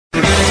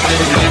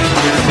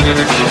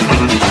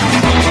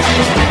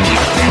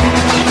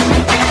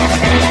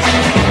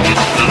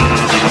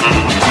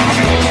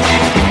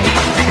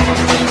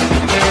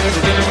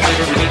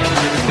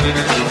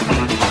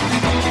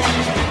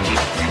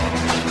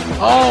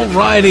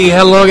Alrighty,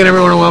 hello again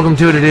everyone and welcome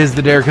to it. It is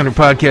the Derek Hunter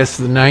Podcast,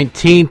 the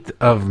 19th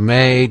of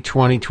May,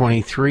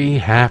 2023.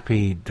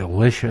 Happy,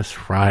 delicious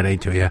Friday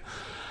to you.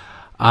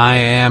 I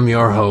am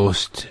your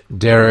host,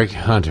 Derek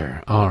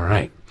Hunter.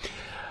 Alright,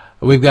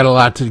 we've got a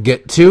lot to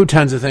get to,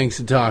 tons of things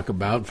to talk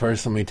about.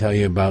 First, let me tell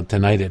you about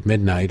tonight at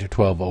midnight,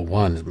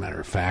 12:01 as a matter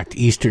of fact,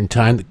 Eastern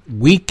Time. The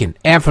Week in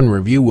Effin'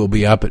 Review will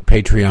be up at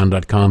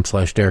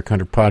patreon.com/Derek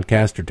Hunter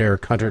Podcast or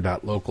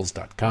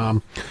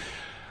DerekHunter.locals.com.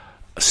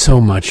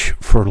 So much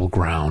fertile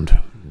ground.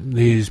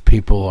 These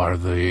people are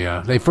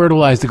they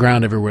fertilize the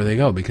ground everywhere they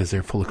go because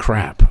they're full of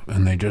crap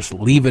and they just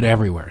leave it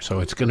everywhere. So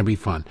it's going to be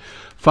fun.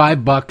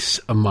 $5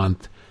 a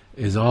month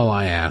is all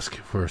I ask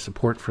for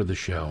support for the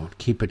show.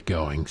 Keep it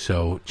going.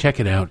 So check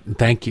it out.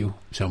 Thank you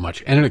so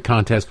much. Enter the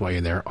contest while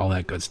you're there. All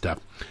that good stuff.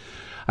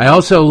 I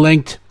also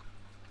linked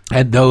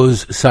at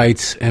those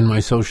sites and my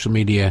social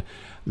media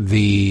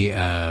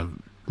my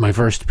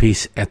first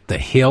piece at The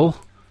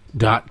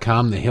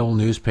Hill.com, the Hill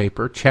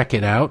newspaper. Check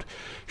it out.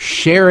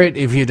 Share it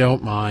if you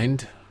don't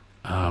mind.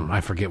 I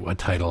forget what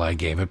title I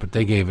gave it, but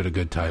they gave it a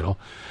good title.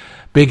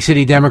 Big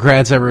city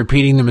Democrats are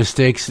repeating the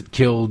mistakes that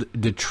killed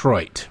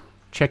Detroit.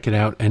 Check it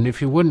out. And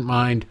if you wouldn't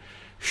mind,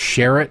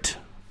 share it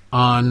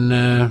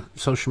on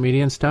social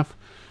media and stuff.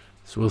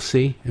 So we'll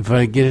see. If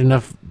I get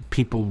enough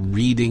people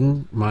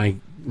reading my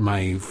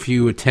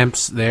few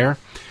attempts there,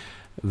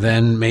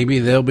 then maybe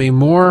there'll be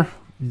more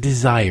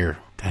desire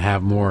to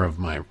have more of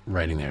my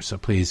writing there. So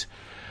please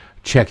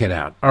check it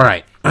out. All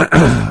right,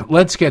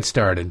 let's get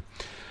started.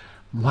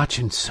 I'm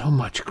watching so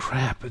much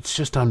crap. It's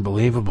just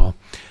unbelievable.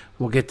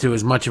 We'll get to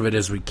as much of it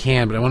as we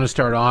can, but I want to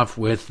start off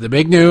with the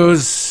big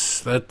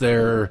news that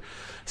they're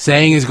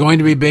saying is going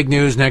to be big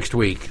news next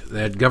week,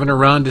 that Governor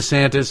Ron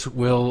DeSantis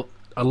will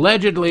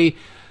allegedly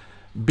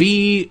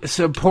be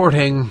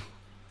supporting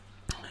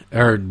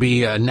or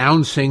be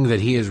announcing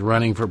that he is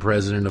running for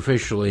president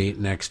officially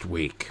next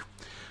week.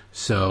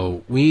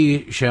 So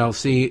we shall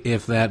see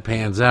if that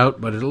pans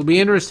out, but it'll be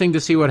interesting to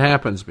see what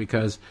happens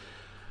because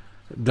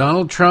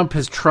Donald Trump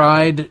has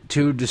tried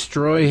to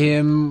destroy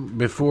him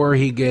before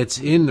he gets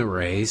in the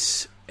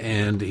race,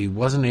 and he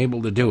wasn't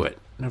able to do it.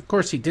 And of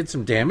course, he did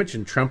some damage,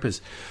 and Trump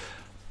is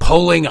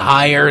polling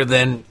higher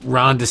than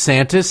Ron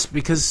DeSantis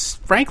because,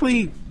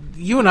 frankly,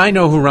 you and I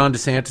know who Ron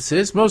DeSantis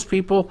is. Most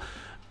people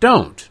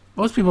don't.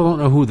 Most people don't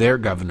know who their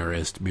governor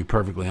is, to be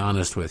perfectly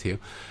honest with you.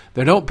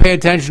 They don't pay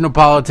attention to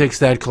politics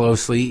that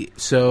closely,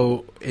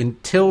 so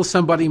until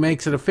somebody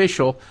makes it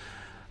official,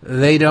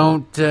 they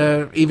don't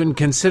even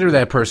consider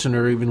that person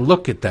or even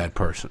look at that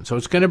person. So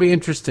it's going to be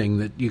interesting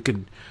that you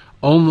could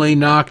only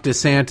knock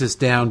DeSantis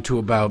down to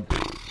about,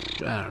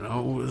 I don't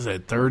know, what was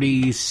it,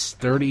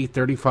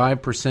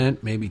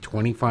 35%, maybe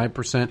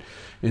 25%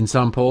 in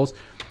some polls,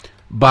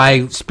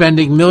 by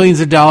spending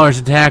millions of dollars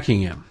attacking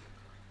him.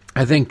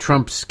 I think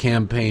Trump's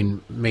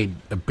campaign made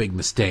a big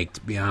mistake,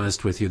 to be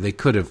honest with you. They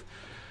could have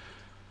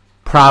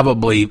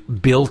probably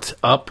built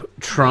up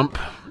Trump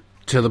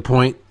to the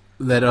point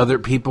that other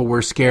people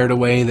were scared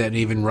away, that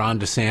even Ron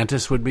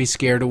DeSantis would be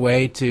scared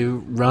away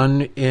to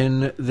run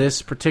in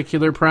this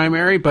particular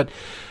primary. But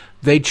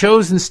they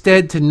chose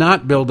instead to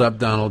not build up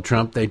Donald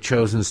Trump. They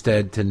chose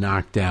instead to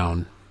knock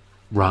down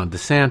Ron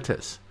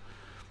DeSantis.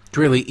 It's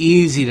really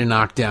easy to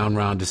knock down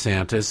Ron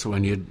DeSantis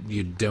when you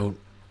don't.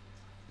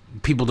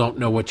 People don't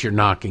know what you're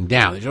knocking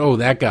down. They say, oh,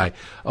 that guy.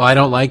 Oh, I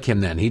don't like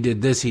him then. He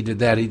did this, he did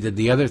that, he did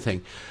the other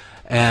thing.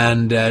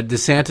 And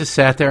DeSantis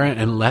sat there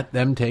and let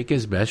them take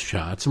his best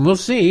shots. And we'll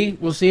see.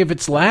 We'll see if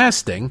it's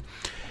lasting.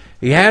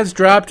 He has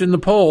dropped in the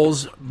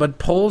polls, but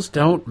polls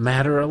don't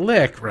matter a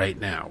lick right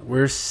now.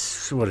 We're,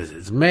 what is it?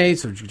 It's May.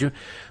 So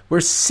we're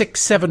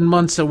 6-7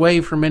 months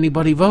away from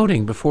anybody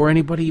voting before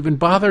anybody even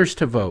bothers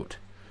to vote.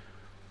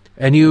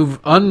 And you've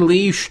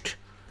unleashed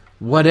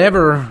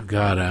whatever,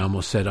 God, I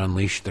almost said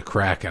unleash the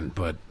Kraken,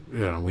 but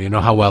we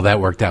know how well that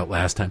worked out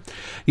last time.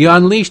 You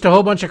unleashed a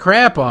whole bunch of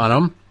crap on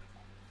him,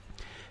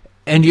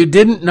 and you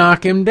didn't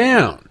knock him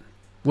down.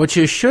 What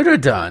you should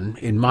have done,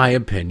 in my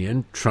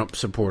opinion, Trump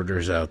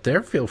supporters out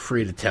there, feel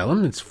free to tell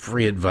them, it's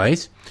free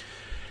advice.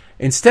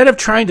 Instead of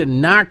trying to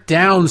knock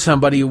down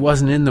somebody who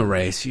wasn't in the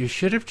race, you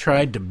should have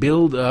tried to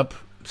build up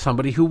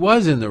somebody who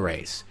was in the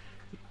race.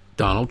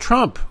 Donald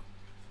Trump,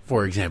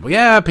 for example.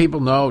 Yeah, people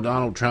know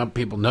Donald Trump.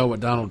 People know what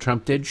Donald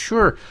Trump did.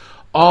 Sure,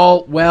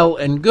 all well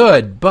and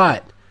good,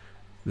 but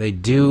they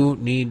do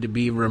need to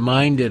be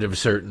reminded of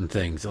certain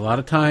things. A lot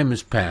of time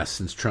has passed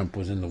since Trump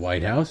was in the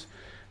White House,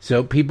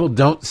 so people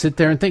don't sit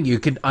there and think. You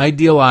could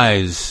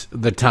idealize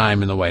the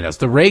time in the White House.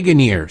 The Reagan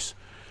years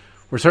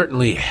were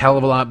certainly a hell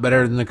of a lot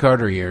better than the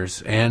Carter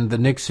years and the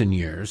Nixon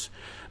years,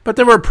 but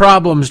there were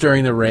problems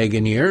during the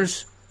Reagan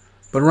years.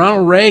 But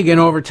Ronald Reagan,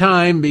 over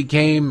time,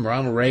 became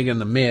Ronald Reagan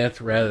the myth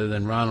rather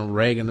than Ronald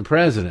Reagan the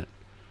president.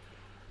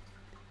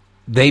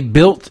 they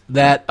built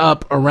that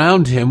up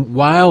around him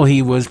while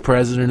he was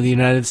president of the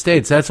United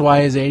States. That's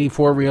why his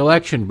 84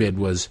 reelection bid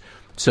was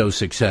so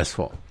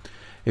successful.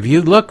 If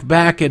you look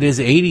back at his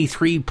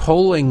 83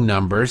 polling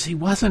numbers, he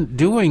wasn't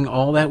doing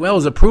all that well.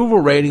 His approval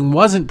rating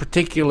wasn't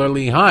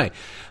particularly high.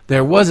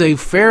 There was a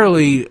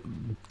fairly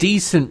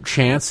decent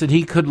chance that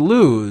he could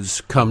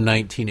lose come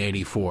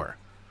 1984.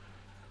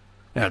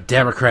 Now,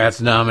 Democrats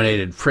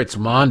nominated Fritz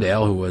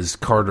Mondale, who was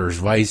Carter's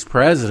vice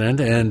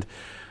president, and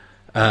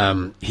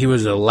he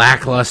was a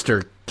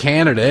lackluster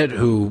candidate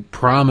who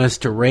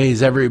promised to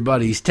raise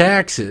everybody's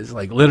taxes.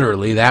 Like,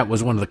 literally, that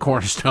was one of the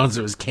cornerstones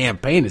of his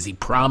campaign, is he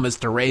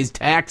promised to raise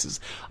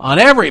taxes on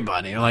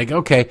everybody. You're like,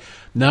 okay,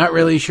 not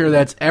really sure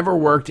that's ever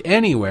worked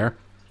anywhere.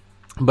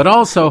 But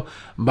also,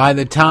 by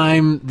the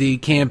time the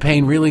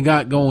campaign really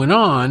got going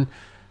on,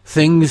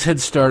 things had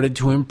started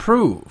to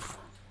improve.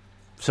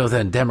 So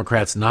then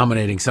Democrats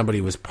nominating somebody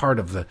who was part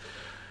of the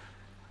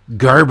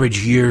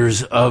garbage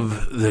years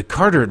of the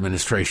Carter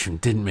administration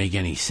didn't make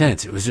any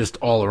sense. It was just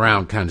all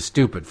around kind of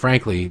stupid.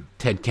 Frankly,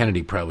 Ted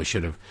Kennedy probably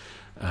should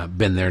have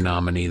been their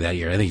nominee that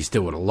year. I think he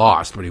still would have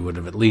lost, but he would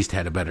have at least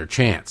had a better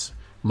chance.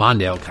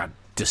 Mondale got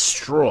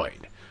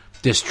destroyed.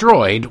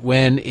 Destroyed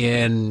when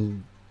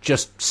in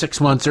just 6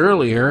 months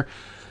earlier,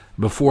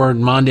 before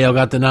Mondale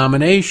got the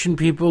nomination,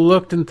 people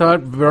looked and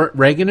thought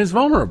Reagan is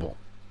vulnerable.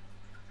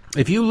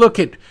 If you look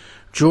at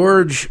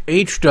George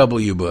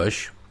H.W.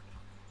 Bush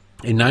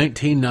in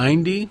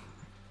 1990,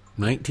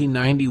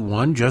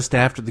 1991, just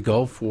after the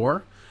Gulf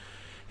War,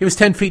 he was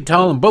 10 feet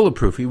tall and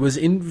bulletproof. He was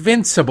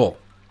invincible.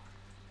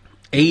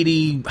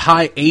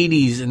 High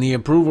 80s in the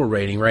approval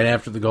rating right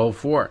after the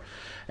Gulf War.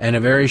 And a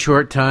very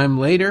short time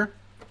later,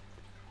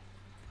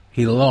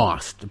 he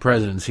lost the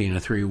presidency in a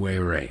three-way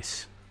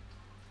race.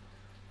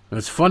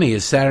 What's funny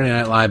is Saturday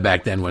Night Live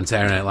back then, when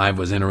Saturday Night Live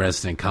was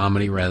interested in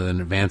comedy rather than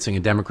advancing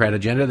a Democrat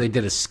agenda, they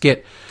did a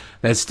skit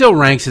that still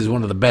ranks as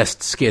one of the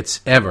best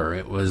skits ever.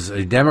 It was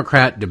a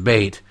Democrat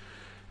debate.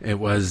 It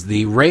was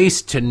the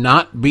race to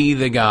not be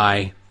the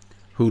guy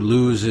who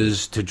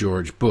loses to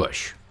George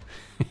Bush.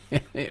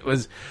 It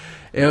was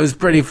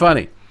pretty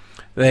funny.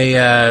 They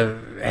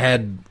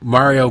had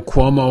Mario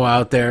Cuomo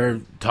out there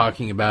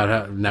talking about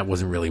how, and that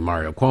wasn't really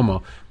Mario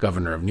Cuomo,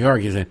 governor of New York.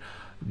 He said,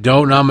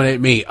 "Don't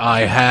nominate me.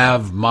 I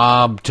have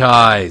mob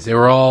ties." They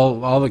were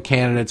all the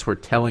candidates were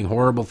telling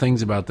horrible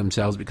things about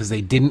themselves because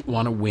they didn't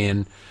want to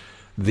win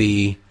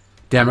the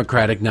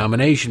Democratic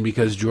nomination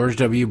because George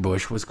W.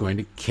 Bush was going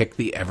to kick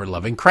the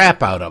ever-loving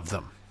crap out of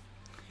them.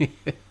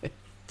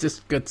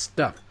 Just good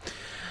stuff.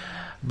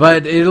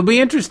 But it'll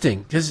be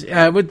interesting because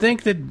I would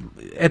think that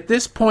at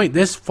this point,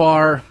 this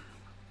far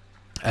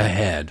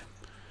ahead,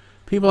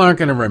 people aren't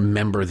going to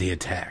remember the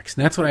attacks.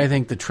 And that's what I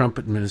think the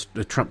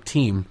Trump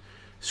team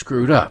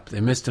screwed up.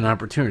 They missed an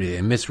opportunity.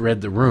 They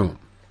misread the room.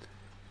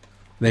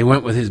 They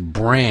went with his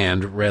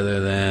brand rather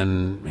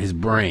than his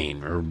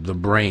brain, or the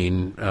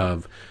brain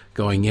of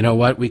going, you know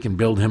what, we can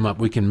build him up.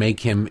 We can make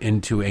him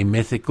into a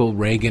mythical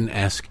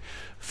Reagan-esque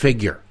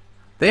figure.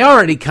 They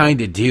already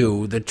kind of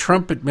do. The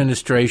Trump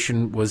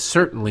administration was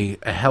certainly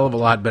a hell of a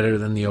lot better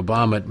than the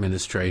Obama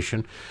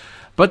administration.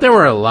 But there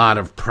were a lot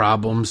of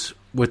problems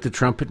with the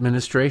Trump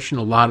administration.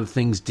 A lot of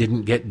things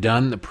didn't get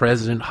done. The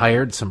president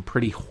hired some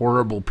pretty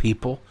horrible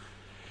people.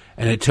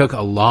 And it took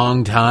a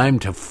long time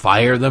to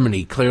fire them, and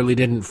he clearly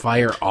didn't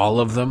fire all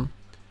of them.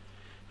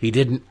 He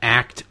didn't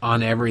act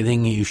on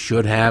everything he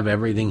should have,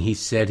 everything he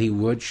said he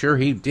would. Sure,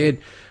 he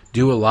did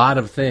do a lot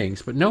of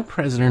things, but no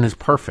president is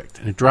perfect.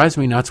 And it drives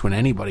me nuts when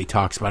anybody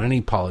talks about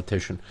any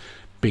politician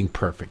being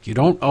perfect. You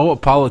don't owe a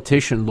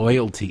politician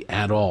loyalty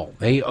at all.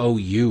 They owe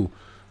you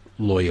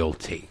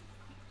loyalty.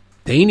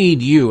 They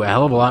need you a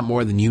hell of a lot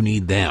more than you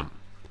need them.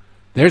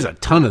 There's a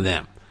ton of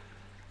them.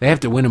 They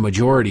have to win a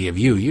majority of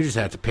you. You just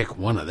have to pick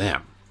one of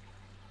them.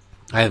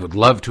 I would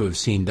love to have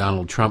seen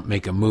Donald Trump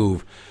make a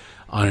move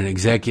on an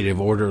executive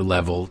order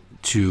level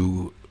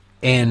to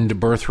end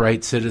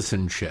birthright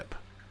citizenship.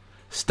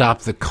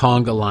 Stop the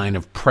conga line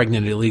of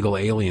pregnant illegal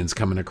aliens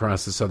coming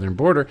across the southern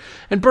border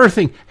and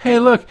birthing, hey,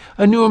 look,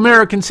 a new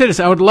American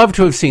citizen. I would love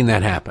to have seen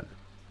that happen.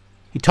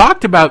 He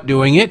talked about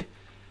doing it.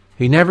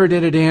 He never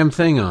did a damn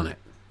thing on it.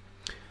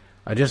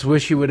 I just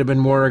wish he would have been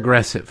more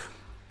aggressive.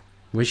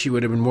 Wish he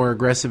would have been more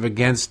aggressive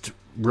against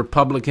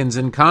Republicans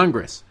in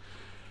Congress.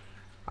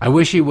 I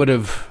wish he would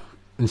have,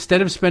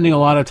 instead of spending a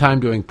lot of time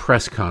doing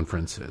press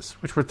conferences,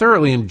 which were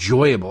thoroughly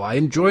enjoyable, I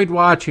enjoyed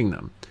watching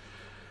them,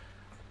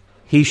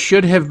 he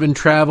should have been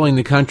traveling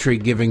the country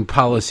giving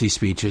policy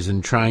speeches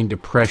and trying to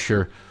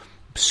pressure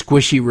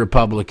squishy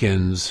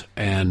Republicans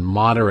and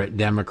moderate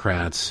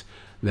Democrats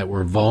that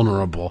were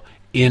vulnerable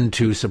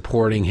into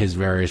supporting his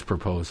various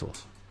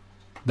proposals.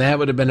 That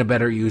would have been a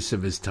better use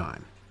of his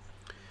time.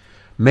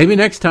 Maybe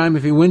next time,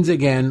 if he wins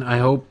again, I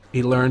hope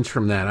he learns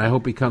from that. I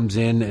hope he comes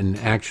in and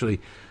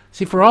actually...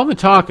 See, for all the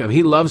talk of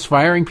he loves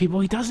firing people,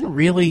 he doesn't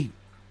really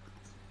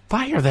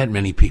fire that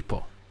many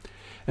people.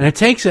 And it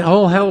takes a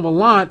whole hell of a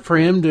lot for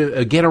him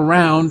to get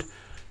around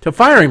to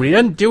firing, but he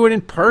doesn't do it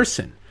in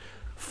person.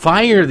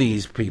 Fire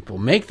these people.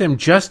 Make them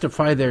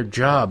justify their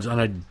jobs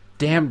on a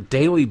damn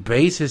daily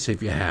basis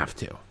if you have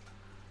to.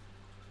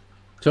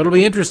 So it'll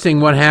be interesting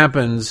what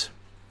happens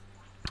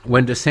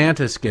when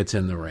DeSantis gets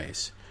in the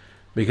race,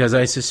 because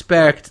I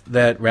suspect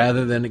that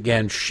rather than,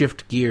 again,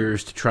 shift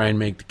gears to try and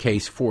make the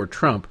case for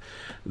Trump,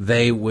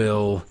 they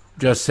will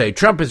just say,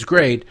 Trump is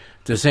great,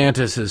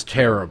 DeSantis is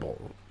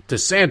terrible.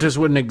 DeSantis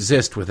wouldn't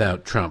exist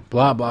without Trump,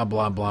 blah, blah,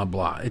 blah, blah,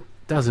 blah. It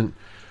doesn't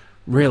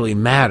really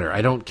matter.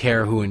 I don't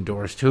care who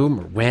endorsed whom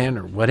or when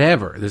or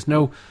whatever. There's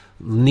no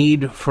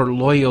need for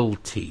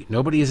loyalty.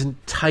 Nobody is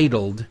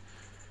entitled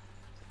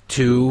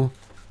to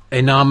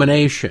a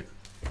nomination.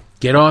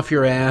 Get off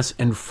your ass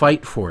and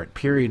fight for it,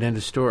 period, end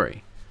of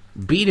story.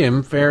 Beat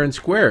him fair and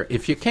square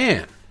if you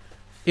can.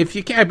 If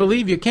you can, I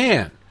believe you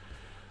can.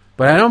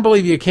 But I don't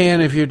believe you can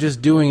if you're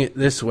just doing it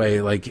this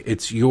way, like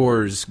it's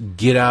yours,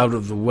 get out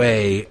of the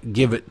way,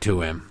 give it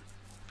to him.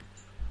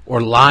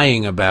 Or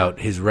lying about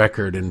his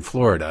record in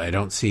Florida. I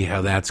don't see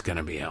how that's going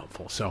to be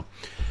helpful. So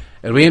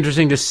it'll be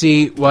interesting to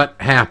see what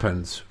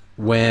happens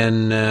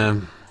when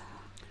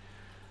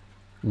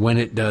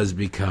it does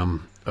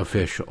become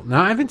official.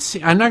 Now,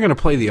 I'm not going to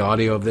play the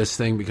audio of this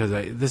thing because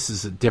this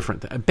is a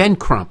different thing. Ben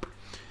Crump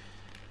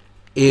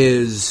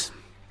is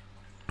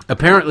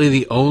apparently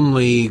the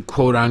only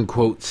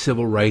quote-unquote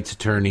civil rights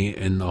attorney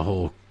in the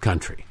whole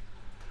country.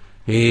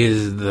 He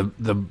is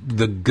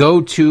the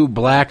go-to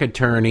black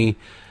attorney.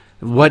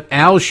 What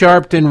Al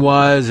Sharpton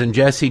was and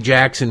Jesse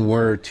Jackson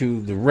were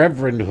to the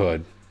Reverend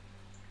Hood,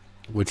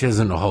 which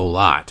isn't a whole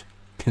lot,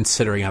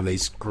 considering how they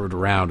screwed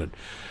around.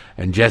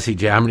 And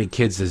how many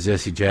kids does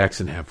Jesse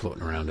Jackson have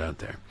floating around out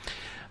there?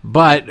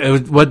 But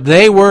what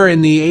they were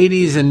in the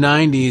 80s and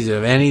 90s,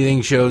 if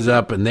anything shows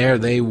up, and there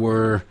they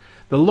were.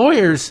 The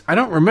lawyers, I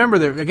don't remember,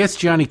 I guess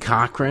Johnny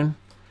Cochran.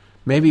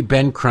 Maybe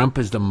Ben Crump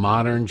is the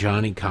modern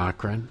Johnny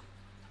Cochran.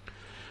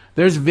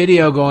 There's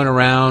video going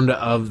around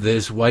of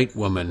this white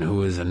woman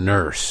who is a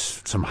nurse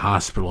at some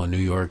hospital in New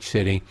York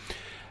City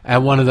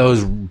at one of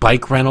those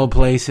bike rental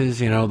places,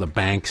 the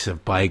banks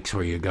of bikes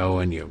where you go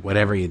and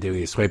whatever you do,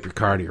 you swipe your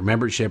card to your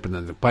membership and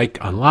then the bike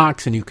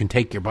unlocks and you can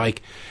take your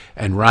bike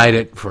and ride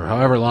it for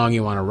however long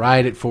you want to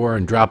ride it for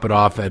and drop it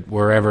off at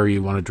wherever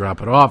you want to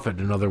drop it off at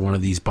another one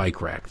of these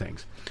bike rack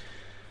things.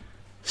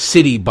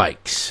 City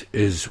bikes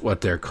is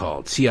what they're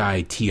called,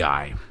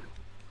 CITI.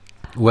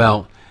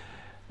 Well,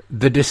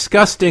 the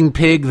disgusting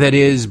pig that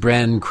is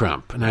Ben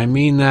Crump, and I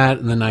mean that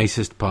in the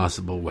nicest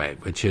possible way,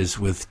 which is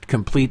with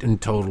complete and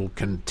total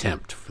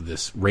contempt for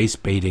this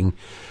race-baiting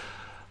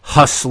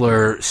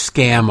hustler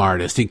scam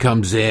artist. He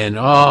comes in,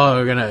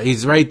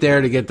 he's right there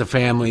to get the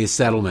family a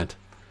settlement.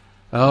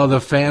 Oh,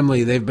 the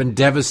family, they've been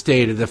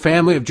devastated. The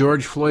family of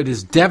George Floyd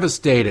is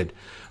devastated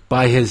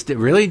by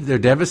really? They're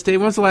devastated?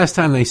 When was the last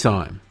time they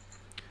saw him?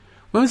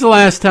 When was the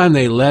last time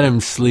they let him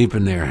sleep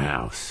in their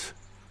house?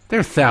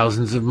 They're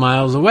thousands of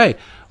miles away.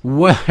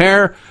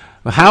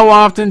 How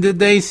often did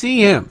they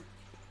see him?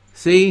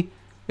 See?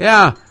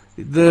 Yeah,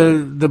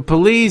 the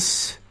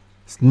police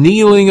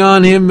kneeling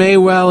on him may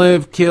well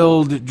have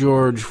killed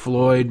George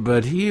Floyd,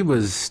 but he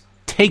was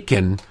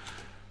taken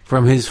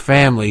from his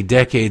family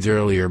decades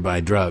earlier by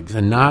drugs,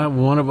 and not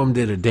one of them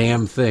did a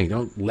damn thing.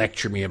 Don't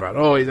lecture me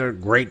about, he's a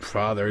great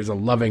father, he's a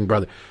loving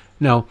brother.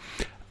 No,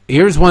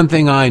 here's one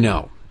thing I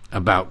know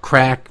about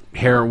crack,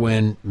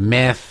 heroin,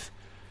 meth,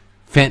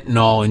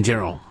 fentanyl in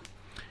general.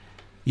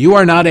 You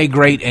are not a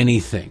great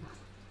anything.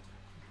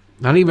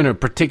 Not even a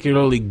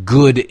particularly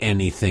good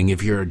anything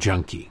if you're a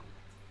junkie.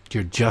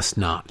 You're just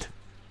not.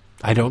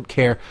 I don't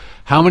care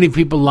how many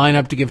people line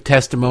up to give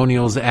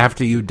testimonials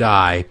after you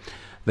die.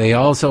 They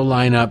also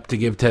line up to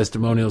give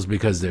testimonials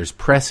because there's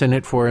press in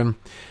it for them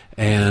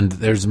and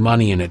there's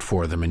money in it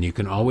for them. And you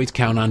can always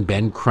count on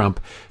Ben Crump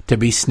to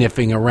be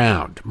sniffing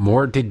around.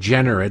 More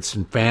degenerates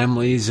and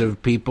families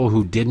of people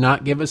who did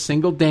not give a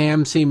single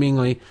damn,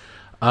 seemingly,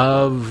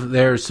 of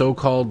their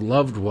so-called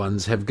loved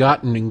ones have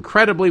gotten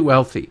incredibly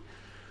wealthy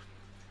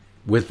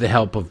with the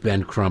help of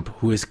Ben Crump,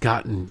 who has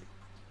gotten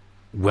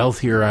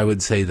wealthier, I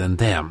would say, than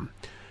them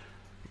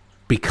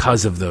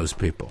because of those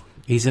people.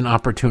 He's an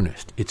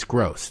opportunist. It's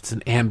gross. It's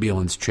an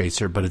ambulance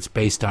chaser, but it's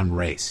based on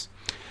race.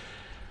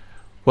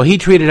 Well, he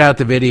tweeted out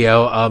the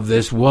video of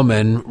this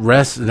woman,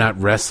 not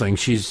wrestling,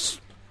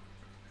 she's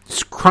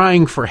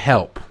crying for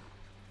help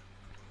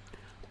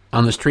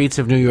on the streets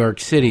of New York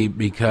City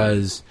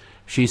because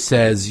she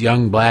says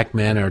young black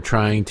men are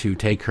trying to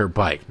take her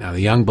bike. Now,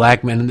 the young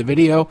black men in the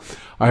video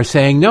are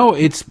saying, no,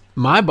 it's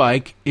my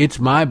bike,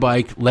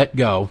 let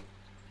go.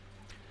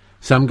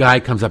 Some guy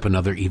comes up,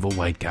 another evil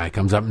white guy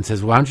comes up and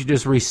says, why don't you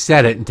just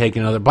reset it and take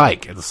another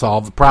bike? It'll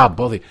solve the problem.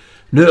 Both of you,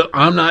 no,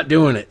 I'm not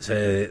doing it,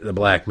 say the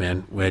black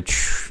men,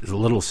 which is a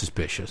little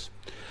suspicious.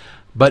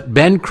 But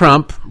Ben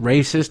Crump,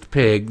 racist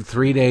pig,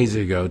 3 days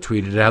ago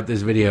tweeted out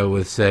this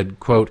video said,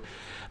 quote,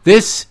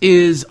 "This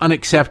is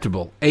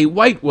unacceptable. A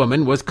white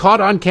woman was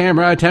caught on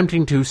camera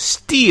attempting to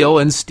steal,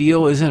 and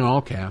steal is in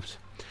all caps,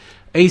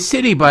 a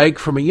city bike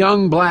from a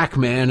young black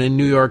man in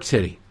New York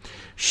City.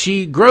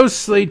 She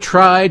grossly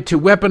tried to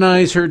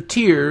weaponize her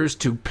tears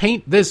to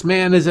paint this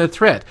man as a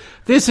threat.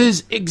 This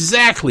is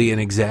exactly,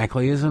 and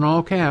exactly is in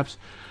all caps,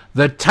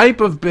 The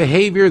type of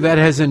behavior that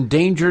has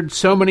endangered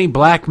so many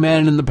black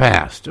men in the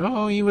past.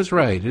 Oh, he was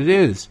right. It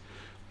is.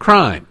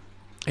 Crime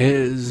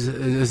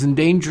has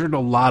endangered a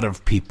lot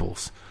of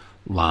people's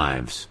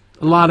lives.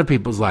 A lot of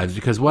people's lives.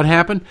 Because what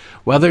happened?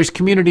 Well, there's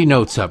community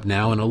notes up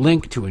now and a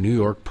link to a New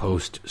York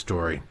Post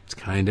story. It's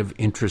kind of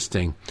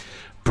interesting.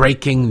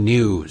 Breaking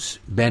news.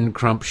 Ben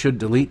Crump should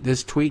delete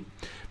this tweet.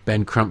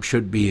 Ben Crump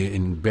should be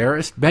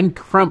embarrassed. Ben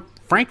Crump,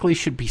 frankly,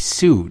 should be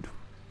sued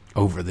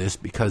over this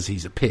because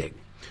he's a pig.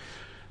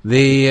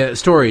 The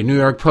story, New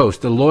York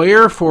Post. The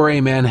lawyer for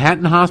a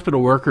Manhattan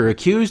hospital worker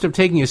accused of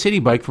taking a city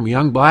bike from a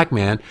young black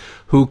man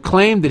who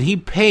claimed that he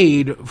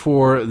paid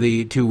for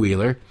the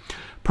two-wheeler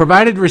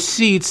provided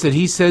receipts that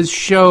he says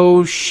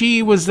show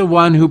she was the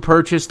one who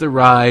purchased the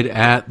ride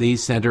at the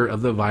center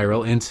of the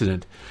viral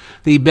incident.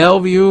 The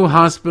Bellevue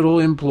Hospital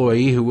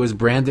employee, who was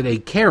branded a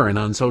Karen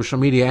on social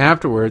media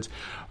afterwards,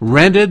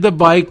 rented the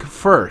bike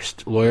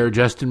first, lawyer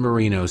Justin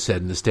Marino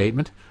said in the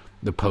statement.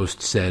 The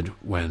Post said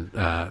in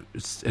a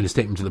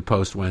statement to the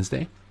Post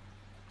Wednesday.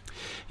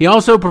 He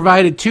also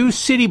provided 2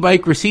 city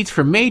bike receipts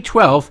for May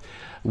 12th,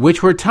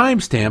 which were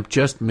time-stamped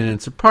just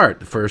minutes apart.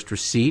 The first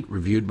receipt,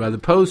 reviewed by the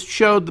Post,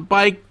 showed the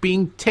bike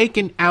being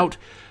taken out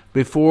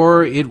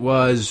before it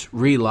was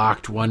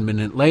relocked 1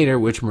 minute later,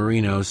 which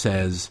Marino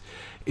says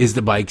is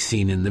the bike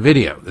seen in the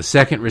video. The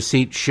second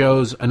receipt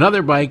shows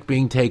another bike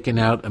being taken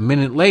out a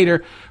minute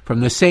later from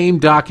the same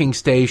docking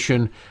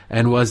station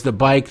and was the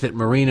bike that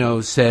Marino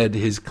said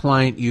his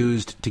client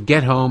used to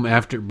get home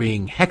after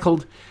being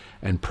heckled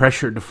and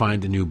pressured to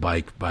find a new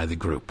bike by the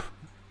group.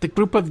 The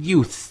group of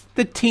youths,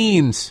 the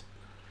teens.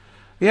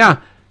 Yeah,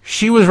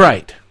 she was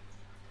right.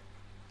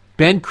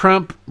 Ben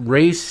Crump,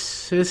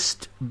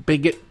 racist,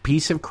 bigot,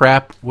 piece of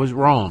crap, was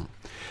wrong.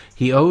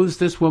 He owes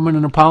this woman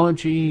an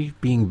apology.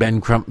 Being Ben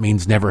Crump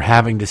means never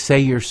having to say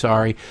you're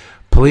sorry.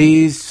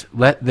 Please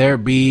let there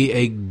be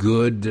a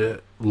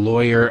good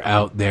lawyer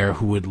out there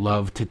who would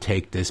love to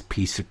take this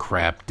piece of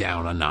crap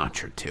down a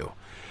notch or two.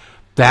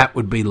 That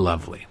would be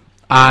lovely.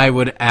 I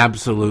would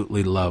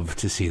absolutely love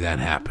to see that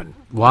happen.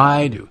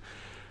 Why do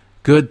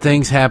good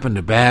things happen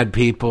to bad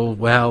people?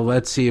 Well,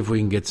 let's see if we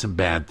can get some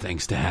bad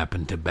things to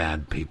happen to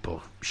bad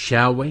people,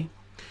 shall we?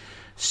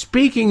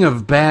 Speaking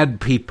of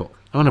bad people,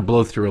 I want to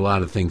blow through a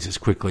lot of things as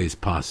quickly as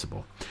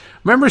possible.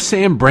 Remember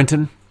Sam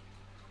Brinton?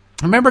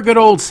 Remember good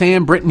old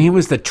Sam Brinton? He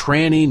was the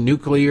tranny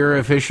nuclear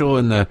official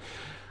in the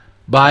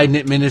Biden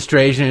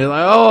administration. You're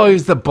like, oh,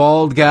 he's the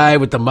bald guy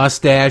with the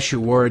mustache who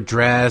wore a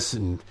dress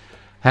and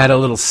had a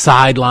little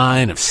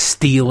sideline of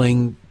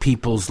stealing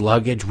people's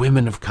luggage,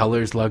 women of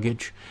color's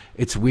luggage.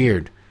 It's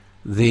weird.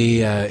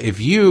 If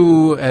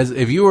you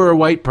were a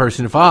white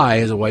person, if I,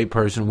 as a white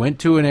person, went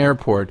to an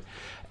airport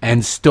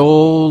and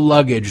stole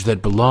luggage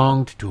that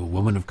belonged to a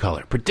woman of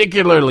color,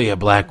 particularly a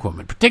black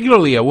woman,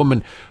 particularly a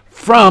woman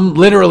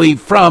literally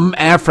from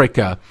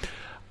Africa,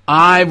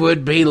 I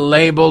would be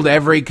labeled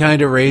every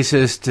kind of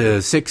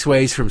racist 6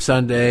 ways from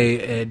Sunday.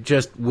 It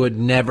just would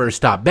never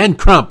stop. Ben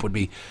Crump would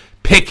be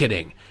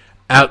picketing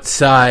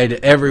outside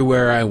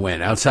everywhere I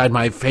went, outside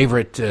my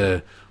favorite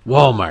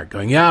Walmart,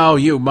 going, "Oh,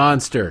 you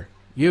monster,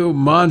 you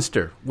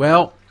monster."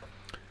 Well,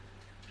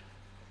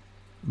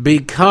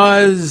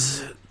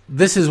 because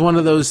this is one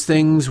of those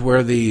things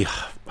where the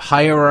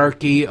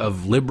hierarchy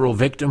of liberal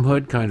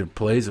victimhood kind of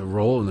plays a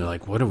role, and they're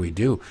like, what do we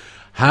do?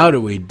 How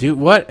do we do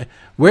what?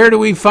 Where do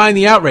we find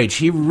the outrage?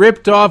 He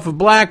ripped off a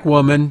black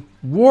woman,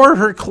 wore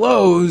her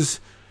clothes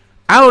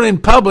out in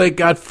public,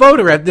 got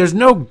photographed. There's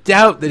no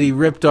doubt that he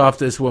ripped off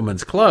this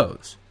woman's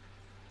clothes.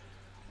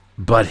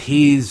 But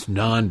he's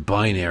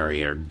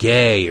non-binary or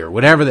gay or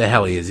whatever the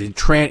hell he is.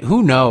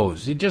 Who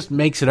knows? He just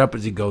makes it up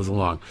as he goes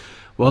along.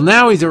 Well,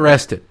 now he's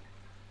arrested.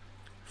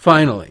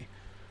 Finally.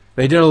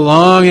 They did a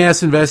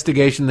long-ass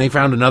investigation. They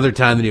found another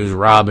time that he was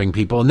robbing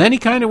people. And then he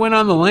kind of went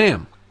on the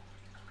lam.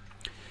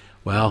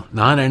 Well,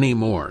 not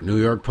anymore. New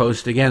York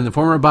Post again. The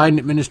former Biden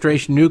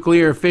administration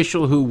nuclear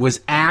official who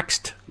was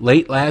axed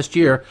late last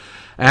year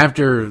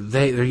after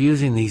they're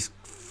using these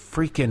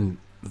freaking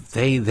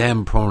they,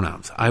 them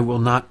pronouns. I will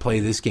not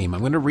play this game. I'm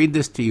going to read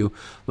this to you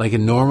like a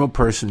normal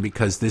person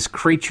because this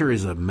creature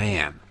is a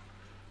man.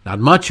 Not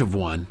much of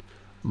one,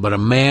 but a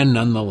man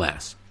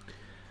nonetheless.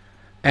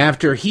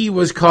 After he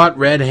was caught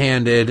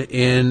red-handed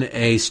in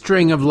a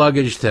string of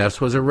luggage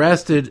thefts, was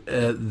arrested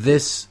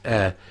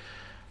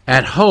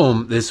at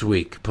home this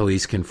week,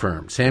 police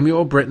confirmed.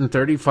 Samuel Brinton,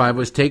 35,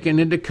 was taken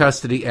into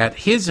custody at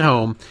his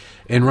home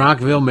in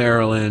Rockville,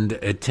 Maryland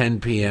at 10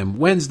 p.m.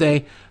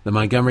 Wednesday, the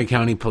Montgomery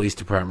County Police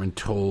Department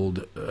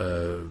told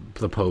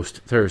the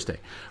Post Thursday.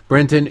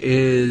 Brinton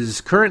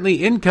is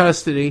currently in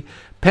custody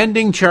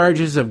pending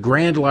charges of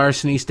grand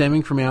larceny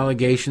stemming from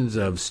allegations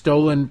of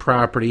stolen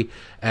property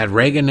at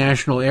Reagan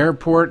National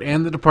Airport,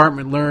 and the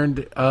department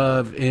learned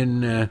of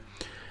in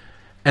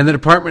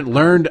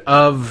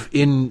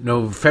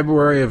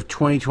February of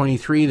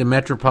 2023 the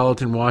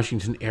Metropolitan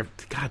Washington Air.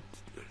 God,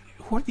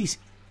 who are these?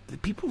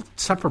 People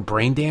suffer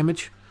brain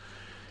damage.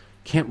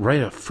 Can't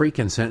write a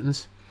freaking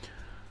sentence.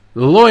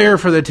 The lawyer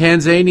for the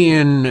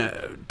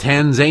Tanzanian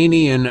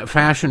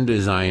fashion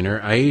designer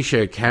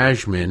Aisha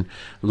Kashmin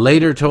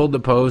later told the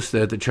Post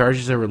that the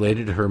charges are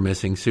related to her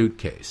missing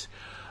suitcase.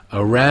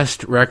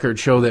 Arrest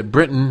records show that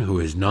Britton, who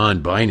is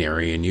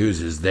non-binary and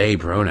uses they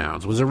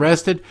pronouns, was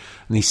arrested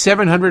in the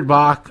 700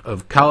 block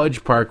of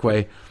College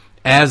Parkway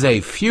as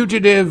a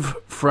fugitive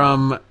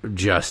from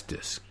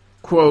justice.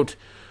 Quote,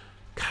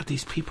 God,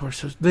 these people are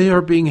they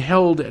are being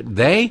held.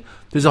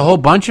 There's a whole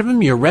bunch of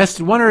them. You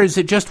arrested one, or is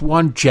it just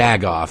one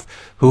jagoff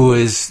who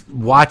is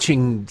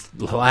watching,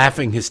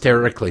 laughing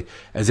hysterically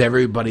as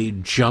everybody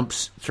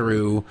jumps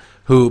through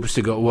hoops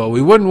to go, well,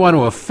 we wouldn't want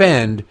to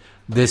offend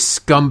this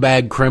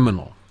scumbag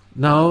criminal.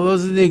 No,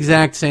 those are the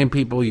exact same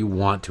people you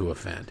want to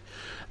offend.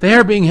 They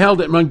are being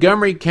held at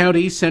Montgomery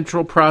County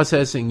Central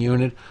Processing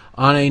Unit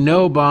on a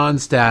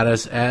no-bond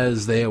status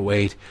as they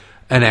await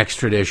an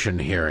extradition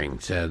hearing,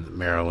 said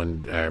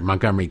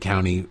Montgomery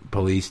County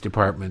Police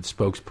Department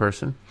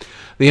spokesperson.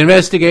 The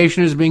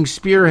investigation is being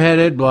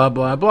spearheaded, blah,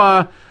 blah,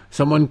 blah.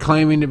 Someone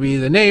claiming to be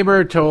the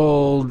neighbor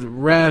told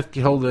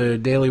the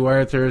Daily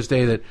Wire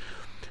Thursday that,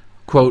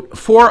 quote,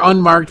 4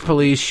 unmarked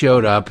police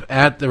showed up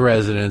at the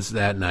residence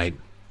that night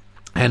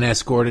and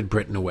escorted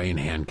Britton away in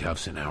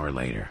handcuffs an hour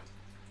later.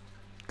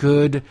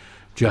 Good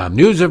job.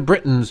 News of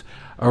Brinton's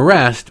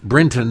arrest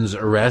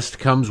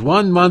comes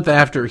 1 month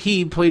after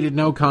he pleaded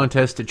no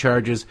contest to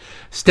charges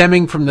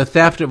stemming from the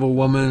theft of a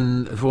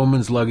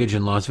woman's luggage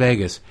in Las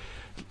Vegas.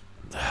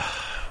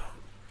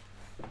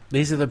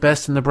 These are the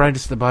best and the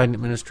brightest the Biden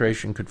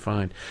administration could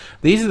find.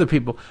 These are the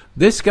people.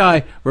 This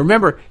guy,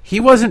 remember, he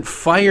wasn't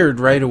fired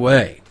right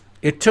away.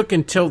 It took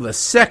until the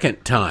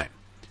second time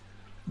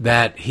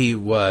that he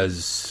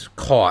was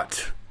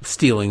caught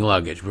stealing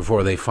luggage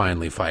before they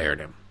finally fired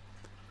him.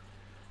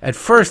 At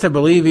first, I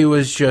believe he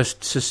was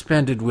just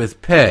suspended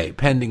with pay,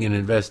 pending an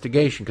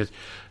investigation, because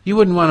you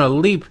wouldn't want to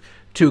leap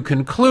to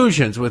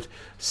conclusions with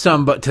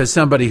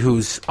somebody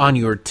who's on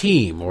your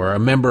team or a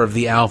member of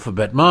the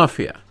Alphabet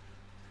Mafia.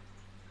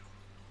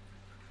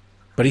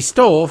 But he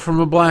stole from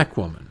a black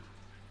woman.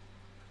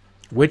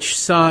 Which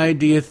side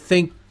do you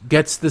think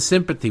gets the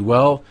sympathy?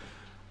 Well,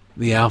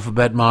 the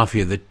Alphabet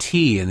Mafia, the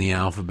T in the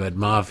Alphabet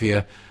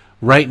Mafia,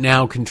 right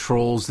now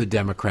controls the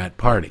Democrat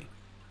Party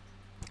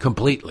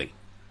completely.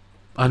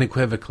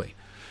 Unequivocally.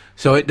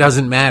 So it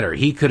doesn't matter.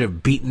 He could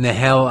have beaten the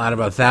hell out of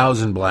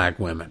 1,000 black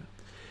women.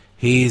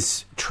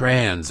 He's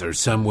trans or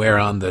somewhere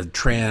on the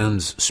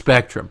trans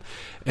spectrum.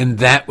 And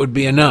that would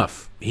be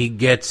enough. He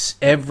gets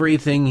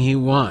everything he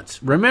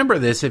wants. Remember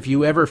this if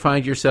you ever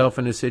find yourself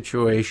in a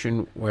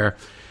situation where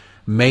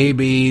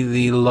maybe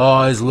the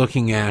law is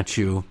looking at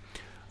you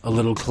a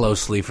little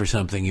closely for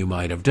something you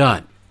might have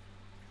done.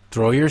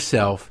 Throw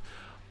yourself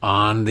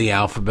on the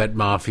Alphabet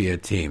Mafia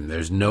team.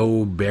 There's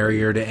no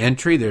barrier to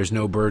entry. There's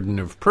no burden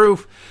of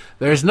proof.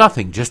 There's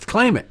nothing. Just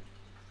claim it.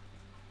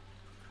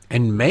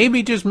 And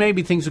maybe, just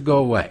maybe, things will go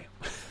away.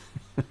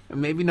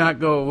 Maybe not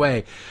go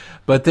away,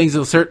 but things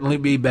will certainly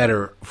be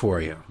better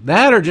for you.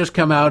 That or just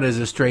come out as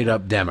a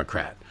straight-up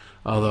Democrat.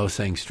 Although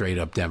saying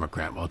straight-up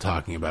Democrat while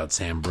talking about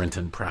Sam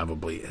Brinton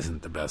probably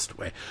isn't the best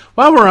way.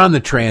 While we're on the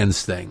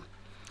trans thing,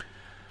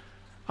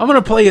 I'm going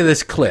to play you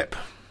this clip.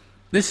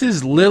 This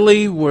is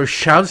Lily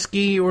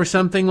Warshawski or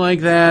something like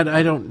that.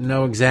 I don't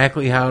know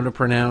exactly how to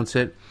pronounce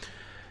it.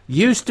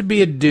 Used to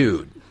be a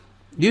dude.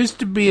 Used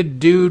to be a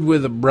dude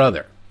with a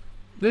brother.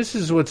 This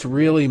is what's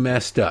really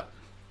messed up.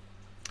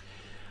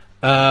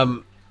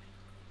 Lily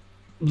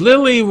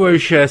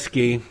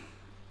Warshawski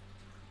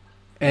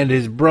and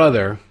his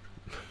brother,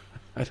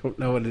 I don't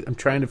know what I'm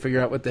trying to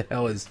figure out what the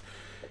hell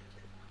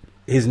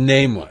his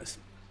name was.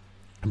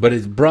 But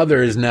his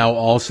brother is now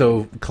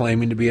also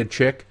claiming to be a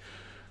chick.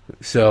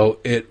 So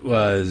it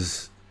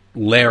was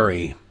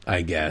Larry,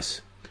 I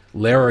guess.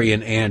 Larry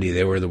and Andy,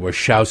 they were the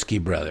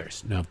Warshawski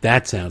brothers. Now, if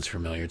that sounds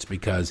familiar, it's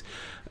because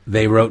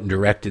they wrote and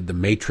directed the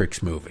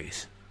Matrix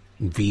movies.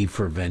 V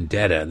for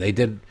Vendetta.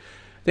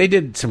 They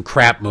did some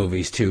crap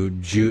movies, too.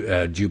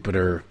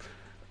 Jupiter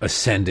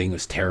Ascending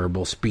was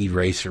terrible. Speed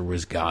Racer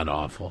was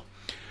god-awful.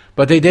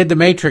 But they did the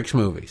Matrix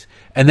movies.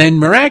 And then,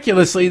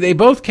 miraculously, they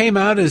both came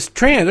out as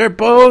trans.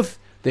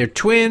 They're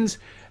twins,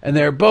 and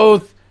they're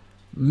both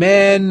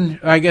men.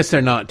 I guess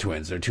they're not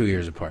twins. They're 2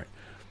 years apart.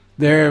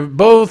 They're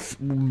both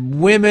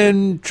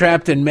women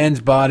trapped in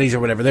men's bodies or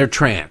whatever. They're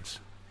trans.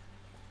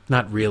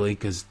 Not really,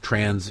 because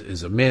trans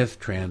is a myth.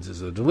 Trans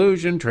is a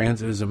delusion.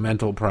 Trans is a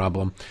mental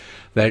problem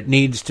that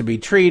needs to be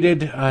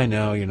treated. I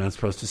know you're not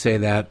supposed to say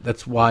that.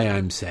 That's why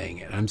I'm saying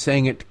it. I'm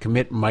saying it to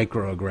commit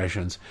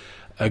microaggressions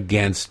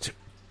against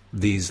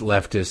these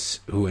leftists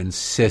who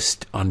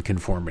insist on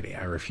conformity.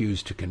 I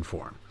refuse to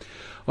conform.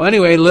 Well,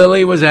 anyway,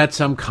 Lily was at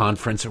some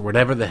conference or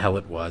whatever the hell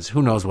it was.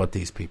 Who knows what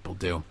these people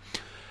do?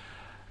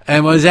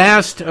 And was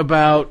asked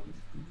about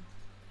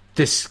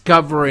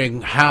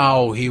discovering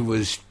how he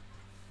was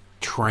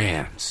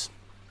trans.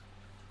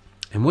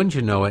 And wouldn't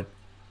you know it,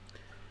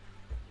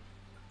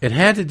 it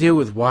had to do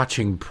with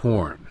watching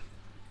porn.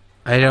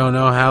 I don't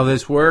know how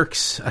this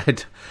works.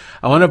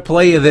 I want to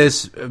play you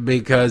this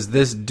because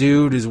this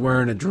dude is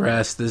wearing a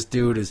dress. This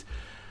dude is,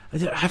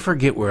 I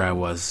forget where I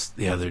was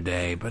the other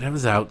day, but I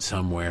was out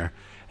somewhere,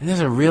 and there's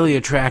a really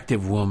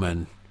attractive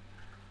woman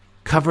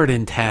covered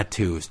in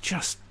tattoos.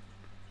 Just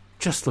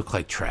look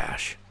like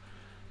trash.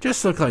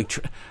 Just look like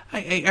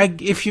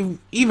if you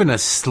even a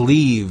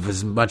sleeve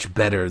is much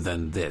better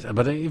than this.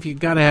 But if you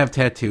got to have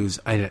tattoos,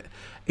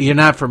 you're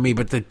not for me.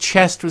 But the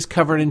chest was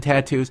covered in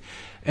tattoos,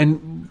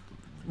 and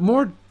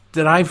more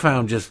that I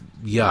found just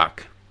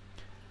yuck.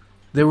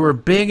 There were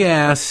big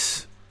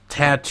ass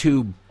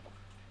tattoo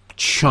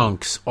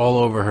chunks all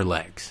over her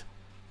legs.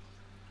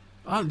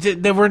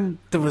 There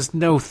was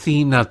no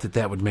theme. Not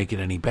that would make it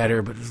any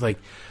better, but it was like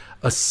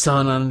a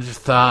sun on the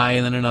thigh,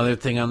 and then another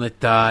thing on the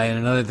thigh, and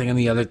another thing on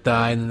the other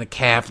thigh, and then the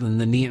calf, and then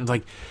the knee. And it's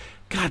like,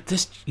 God,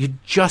 you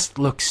just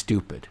look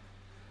stupid.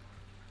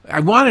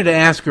 I wanted to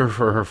ask her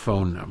for her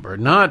phone number,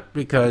 not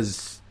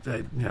because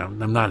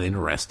I'm not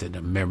interested.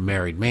 I'm a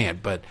married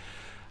man, but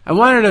I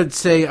wanted to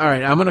say, all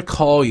right, I'm going to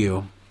call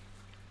you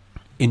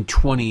in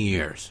 20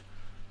 years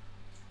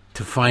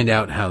to find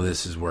out how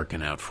this is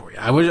working out for you.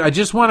 I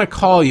just want to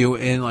call you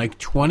in like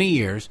 20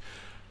 years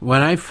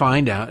when I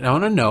find out. I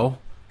want to know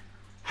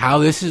how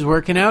this is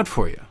working out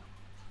for you,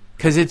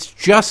 because it's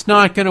just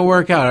not going to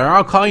work out. Or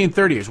I'll call you in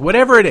 30 years,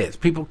 whatever it is.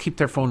 People keep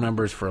their phone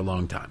numbers for a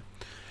long time,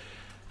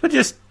 but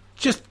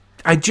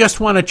I just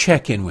want to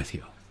check in with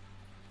you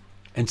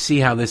and see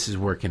how this is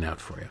working out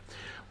for you.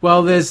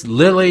 Well, this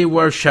Lily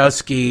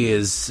Warshawski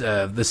is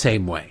the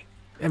same way.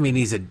 I mean,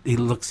 he's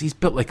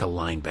built like a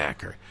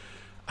linebacker.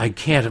 I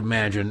can't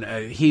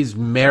imagine. He's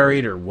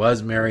married or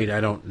was married.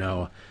 I don't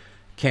know.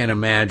 Can't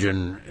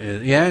imagine.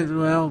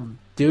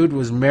 Dude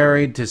was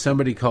married to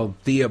somebody called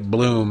Thea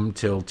Bloom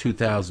till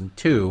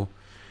 2002.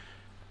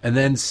 And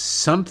then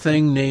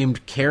something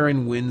named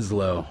Karen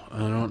Winslow. I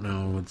don't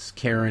know.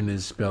 Karen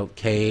is spelled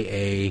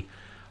Karin.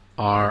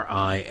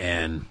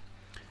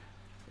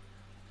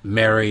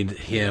 Married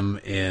him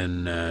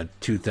in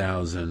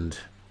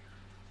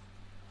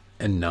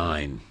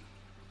 2009.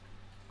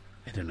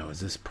 I don't know. Is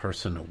this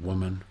person a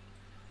woman?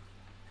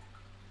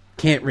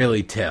 Can't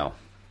really tell.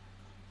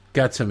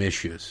 Got some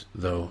issues,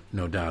 though,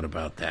 no doubt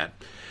about that.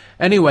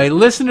 Anyway,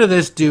 listen to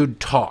this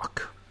dude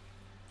talk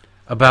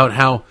about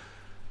how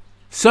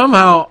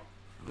somehow,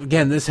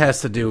 again, this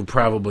has to do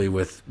probably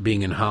with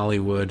being in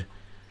Hollywood,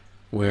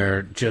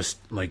 where just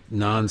like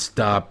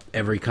nonstop,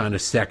 every kind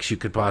of sex you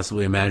could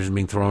possibly imagine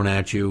being thrown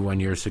at you when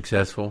you're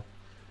successful.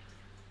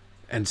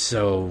 And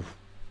so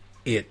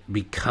it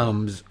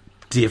becomes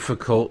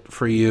difficult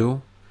for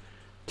you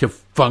to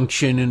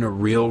function in a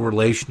real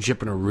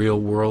relationship, in a real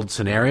world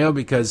scenario,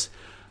 because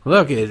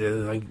look,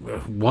 like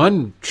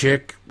one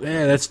chick,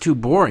 that's too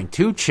boring.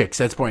 2 chicks,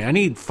 that's boring. I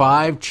need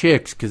 5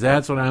 chicks because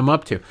that's what I'm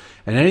up to.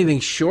 And anything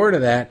short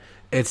of that,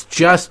 it's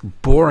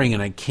just boring,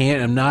 and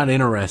I'm not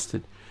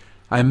interested.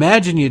 I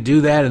imagine you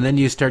do that, and then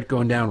you start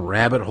going down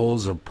rabbit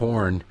holes of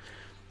porn.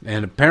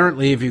 And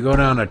apparently, if you go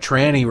down a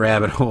tranny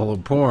rabbit hole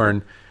of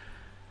porn,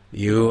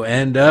 you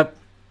end up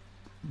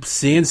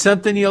seeing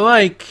something you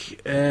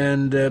like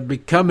and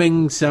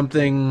becoming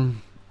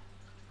something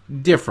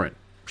different,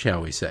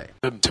 shall we say.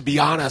 To be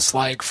honest,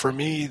 like for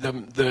me,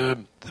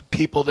 the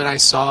people that I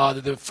saw,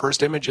 the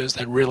first images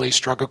that really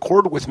struck a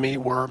chord with me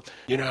were,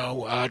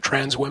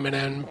 trans women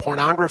and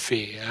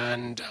pornography.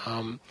 And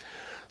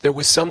there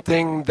was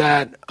something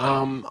that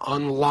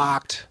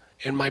unlocked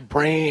in my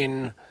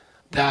brain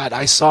that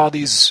I saw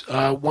these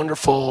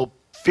wonderful,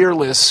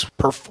 fearless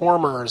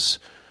performers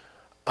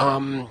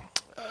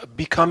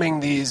becoming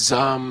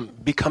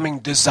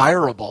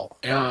desirable.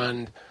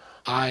 And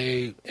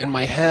in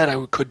my head,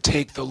 I could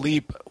take the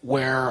leap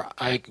where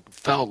I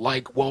felt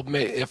like, well,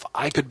 if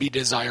I could be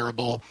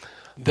desirable,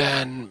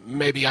 then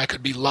maybe I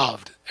could be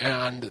loved.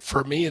 And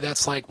for me,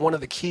 that's like one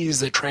of the keys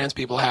that trans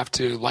people have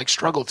to like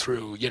struggle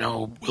through.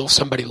 Will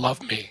somebody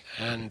love me?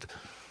 And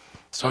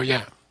so,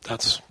 yeah,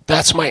 that's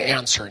my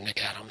answer,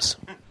 Nick Adams.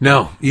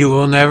 No, you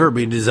will never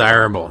be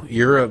desirable.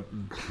 You're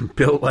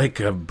built like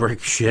a brick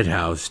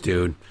shithouse,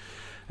 dude.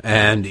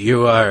 And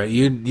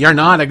you're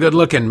not a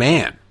good-looking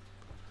man.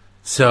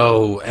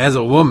 So, as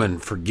a woman,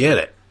 forget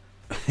it.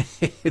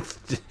 It's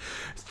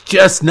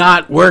just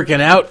not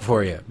working out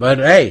for you. But,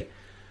 hey,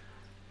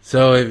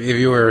 so if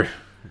you were,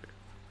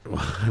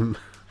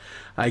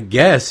 I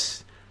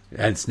guess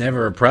that's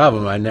never a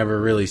problem. I never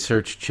really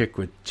searched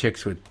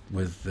chicks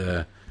with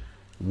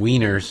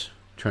wieners,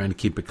 trying to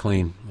keep it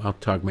clean. I'll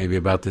talk maybe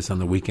about this on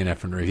the Weekend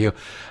Effing Review.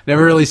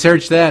 Never really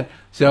searched that.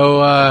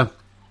 So, I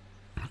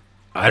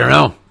don't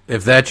know.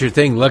 If that's your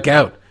thing, look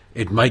out.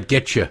 It might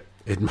get you.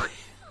 It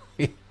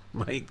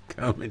might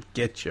come and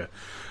get you.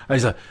 I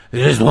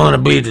just want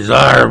to be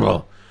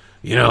desirable,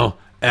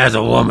 as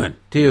a woman.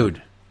 Dude,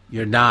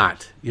 you're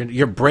not.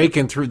 You're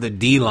breaking through the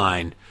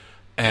D-line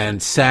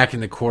and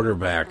sacking the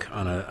quarterback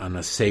on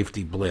a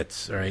safety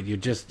blitz, all right? You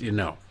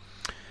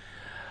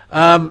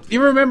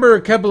remember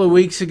a couple of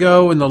weeks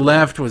ago when the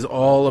left was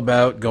all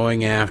about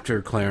going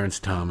after Clarence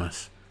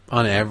Thomas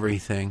on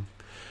everything?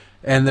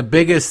 And the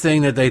biggest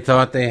thing that they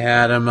thought they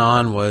had him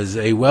on was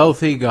a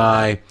wealthy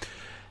guy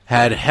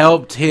had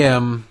helped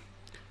him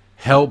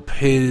help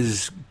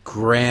his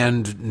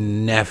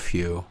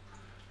grandnephew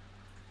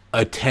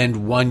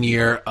attend 1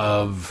 year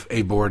of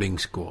a boarding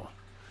school.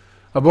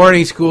 A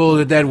boarding school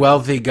that that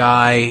wealthy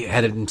guy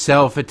had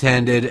himself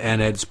attended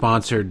and had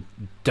sponsored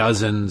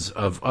dozens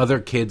of other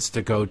kids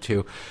to go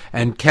to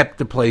and kept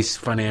the place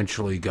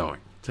financially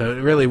going. So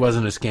it really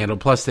wasn't a scandal.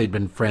 Plus, they'd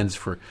been friends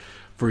for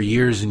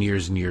years and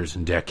years and years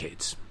and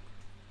decades.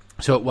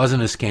 So it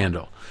wasn't a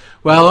scandal.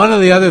 Well, one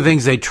of the other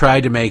things they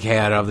tried to make hay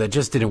out of that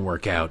just didn't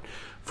work out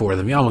for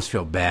them, you almost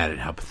feel bad at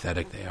how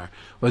pathetic they are,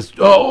 was,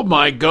 oh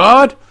my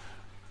God,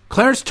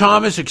 Clarence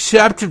Thomas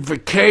accepted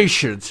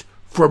vacations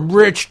from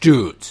rich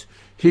dudes.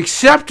 He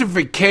accepted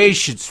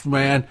vacations,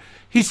 man.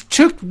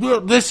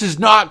 This is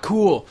not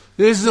cool.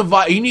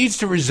 He needs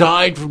to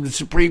resign from the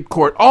Supreme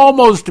Court.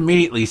 Almost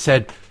immediately,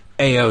 said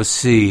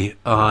AOC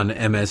on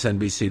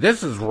MSNBC.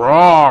 This is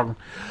wrong.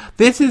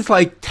 This is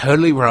like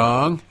totally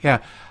wrong. Yeah.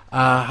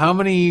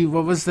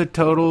 What was the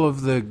total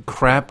of the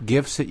crap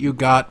gifts that you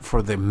got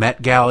for the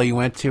Met Gala you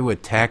went to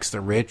with Tax the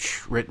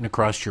Rich written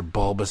across your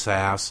bulbous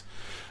ass?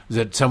 Was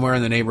it somewhere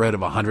in the neighborhood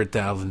of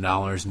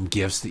 $100,000 in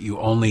gifts that you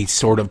only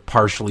sort of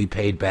partially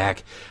paid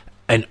back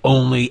and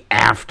only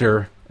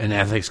after an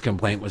ethics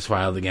complaint was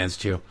filed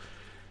against you?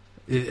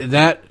 Is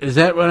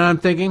that what I'm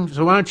thinking?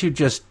 So why don't you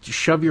just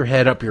shove your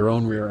head up your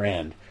own rear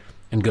end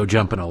and go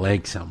jump in a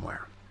lake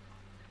somewhere?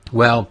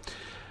 Well,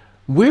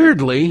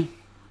 weirdly,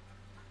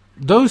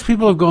 those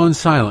people have gone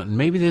silent, and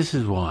maybe this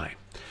is why.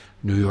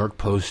 New York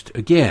Post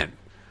again.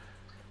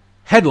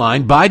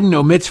 Headline, Biden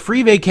omits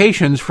free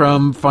vacations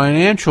from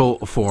financial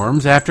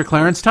forums after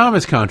Clarence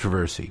Thomas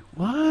controversy.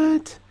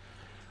 What?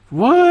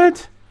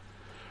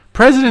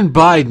 President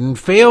Biden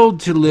failed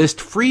to list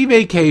free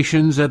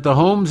vacations at the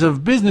homes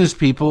of business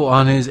people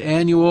on his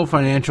annual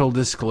financial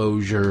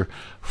disclosure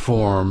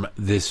form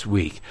this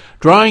week,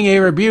 drawing a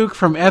rebuke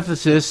from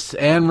ethicists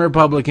and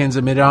Republicans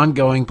amid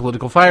ongoing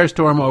political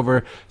firestorm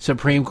over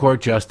Supreme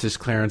Court Justice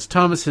Clarence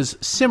Thomas's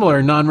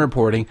similar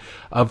non-reporting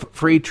of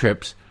free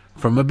trips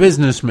from a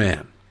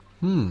businessman.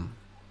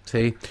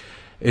 See,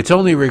 it's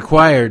only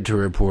required to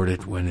report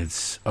it when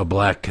it's a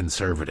black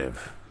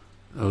conservative.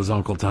 Those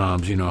Uncle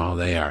Toms, you know how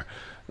they are.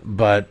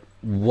 But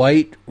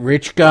white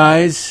rich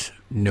guys,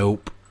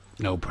 nope,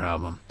 no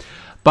problem.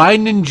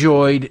 Biden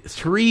enjoyed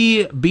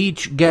 3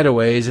 beach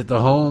getaways at the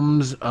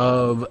homes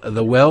of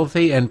the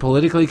wealthy and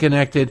politically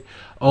connected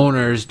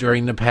owners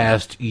during the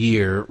past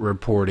year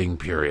reporting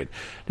period.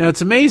 Now,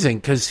 it's amazing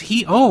because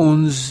he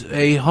owns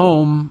a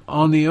home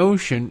on the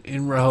ocean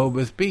in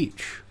Rehoboth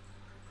Beach.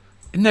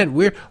 Isn't that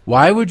weird?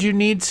 Why would you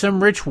need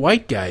some rich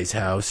white guy's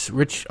house,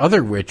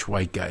 other rich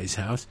white guy's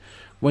house,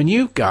 when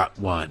you've got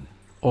one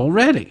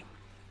already?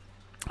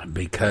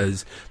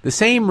 Because the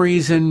same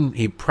reason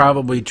he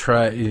probably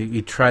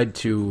tried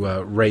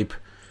to rape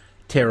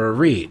Tara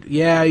Reid.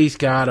 Yeah, he's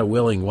got a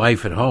willing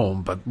wife at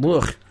home, but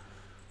look,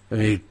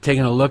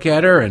 taking a look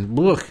at her and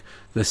look,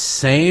 the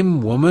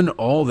same woman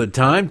all the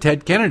time.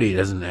 Ted Kennedy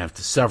doesn't have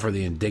to suffer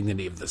the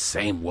indignity of the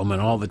same woman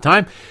all the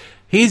time.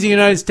 He's a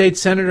United States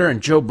Senator,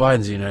 and Joe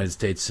Biden's a United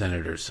States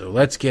Senator, so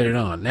let's get it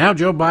on. Now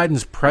Joe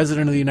Biden's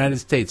President of the United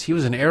States. He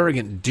was an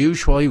arrogant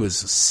douche while he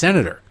was a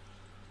senator.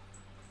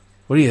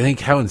 What do you think,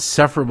 how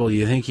insufferable do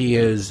you think he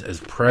is as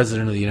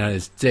President of the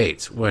United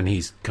States when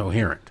he's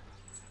coherent?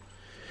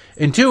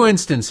 In 2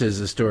 instances,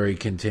 the story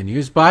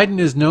continues, Biden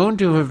is known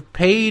to have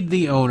paid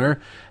the owner,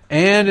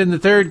 and in the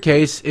third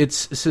case,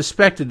 it's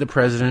suspected the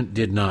president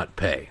did not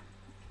pay.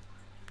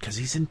 Because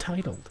he's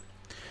entitled.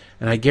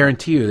 And I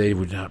guarantee you they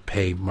would not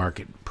pay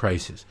market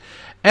prices.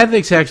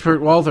 Ethics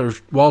expert Walter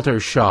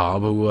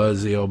Schaub, who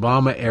was the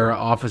Obama-era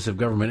Office of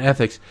Government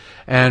Ethics,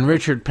 and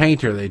Richard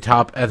Painter, the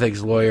top ethics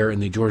lawyer in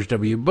the George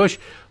W. Bush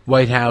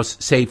White House,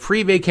 say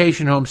free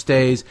vacation home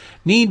stays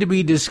need to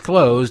be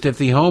disclosed if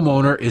the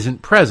homeowner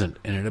isn't present,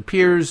 and it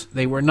appears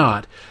they were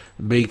not,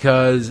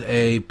 because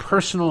a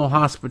personal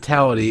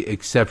hospitality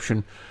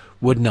exception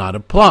would not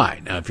apply.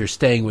 Now, if you're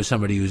staying with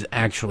somebody who's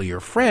actually your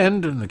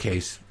friend, in the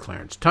case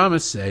Clarence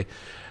Thomas, say,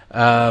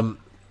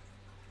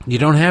 you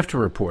don't have to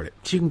report it.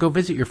 So you can go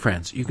visit your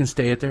friends. You can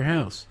stay at their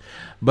house.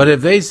 But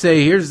if they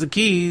say, here's the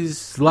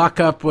keys, lock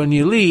up when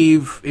you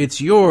leave, it's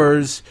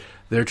yours,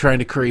 they're trying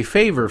to curry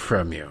favor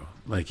from you,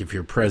 like if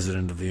you're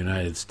President of the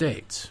United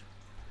States.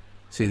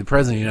 See, the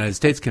President of the United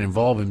States can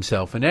involve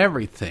himself in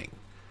everything.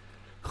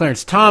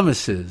 Clarence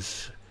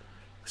Thomas's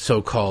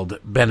so-called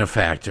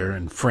benefactor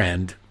and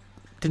friend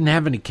didn't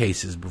have any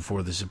cases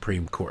before the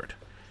Supreme Court.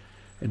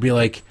 It'd be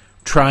like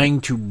trying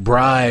to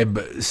bribe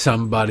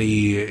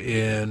somebody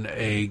in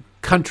a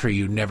country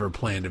you never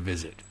plan to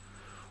visit,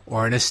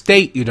 or in a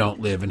state you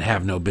don't live and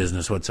have no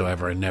business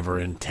whatsoever and never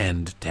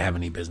intend to have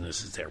any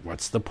businesses there.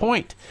 What's the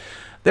point?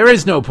 There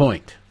is no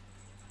point.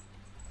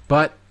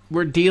 But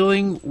we're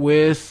dealing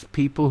with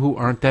people who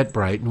aren't that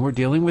bright, and we're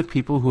dealing with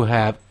people who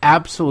have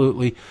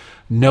absolutely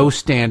no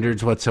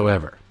standards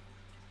whatsoever.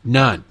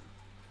 None.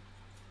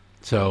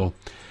 So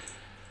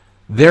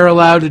they're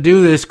allowed to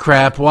do this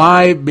crap.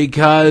 Why?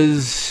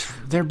 Because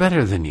they're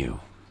better than you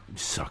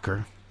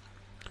sucker.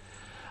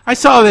 I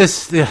saw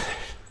this.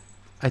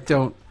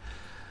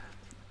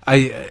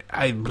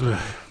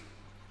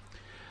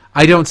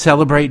 I don't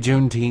celebrate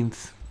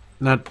Juneteenth,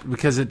 not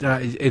because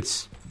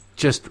it's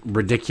just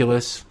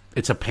ridiculous.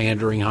 It's a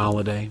pandering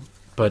holiday,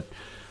 but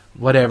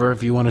whatever.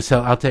 If you want to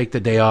sell, I'll take the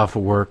day off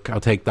of work.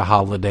 I'll take the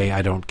holiday.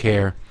 I don't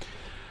care.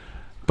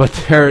 But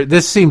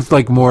this seems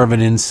like more of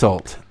an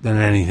insult than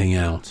anything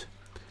else.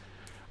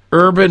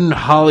 Urban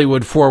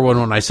Hollywood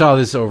 411. I saw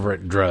this over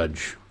at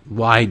Drudge.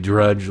 Why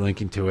Drudge?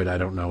 Linking to it, I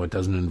don't know. It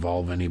doesn't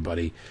involve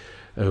anybody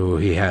who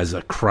he has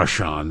a crush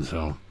on.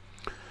 So,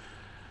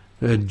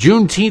 a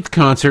Juneteenth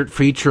concert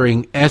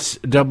featuring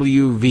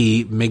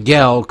SWV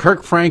Miguel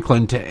Kirk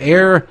Franklin to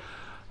air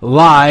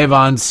live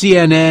on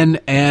CNN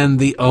and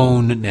the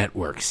OWN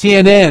network.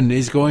 CNN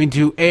is going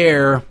to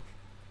air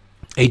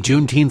a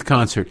Juneteenth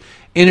concert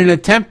in an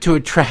attempt to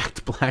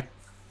attract black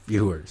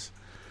viewers.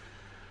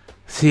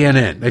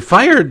 CNN. They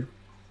fired,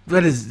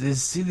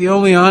 is he the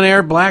only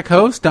on-air black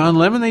host, Don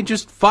Lemon? They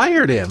just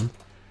fired him.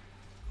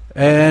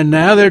 And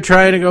now they're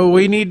trying to go,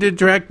 we need to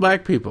attract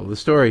black people. The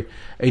story.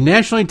 A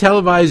nationally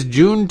televised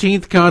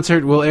Juneteenth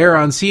concert will air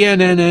on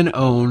CNN and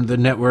OWN, the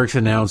networks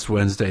announced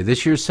Wednesday.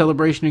 This year's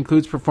celebration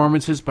includes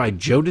performances by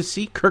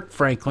Jodeci, Kirk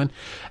Franklin,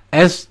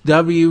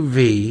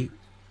 SWV,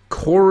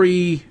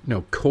 Coy,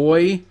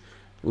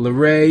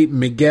 Larray,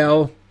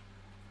 Miguel,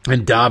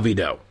 and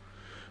Davido,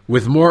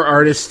 with more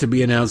artists to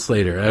be announced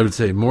later. I would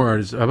say more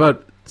artists. How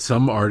about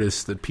some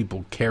artists that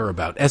people care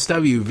about?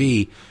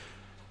 SWV,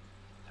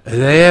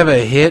 they have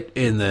a hit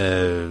in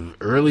the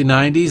early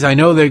 90s. I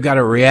know they've got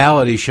a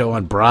reality show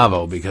on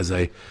Bravo because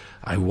I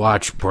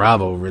watch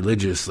Bravo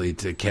religiously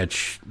to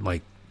catch,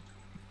 like,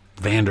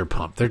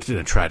 Vanderpump. They're going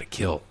to try to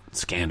kill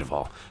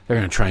Scandival. They're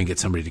going to try and get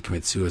somebody to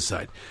commit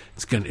suicide.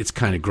 It's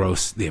kind of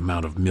gross, the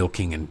amount of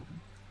milking and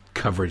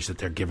coverage that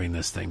they're giving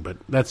this thing, but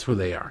that's who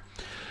they are.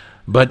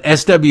 But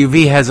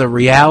SWV has a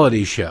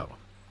reality show.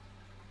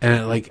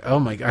 And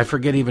I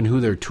forget even who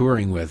they're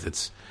touring with.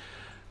 It's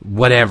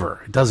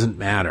whatever. It doesn't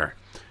matter.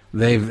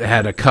 They've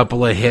had a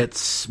couple of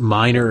hits,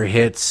 minor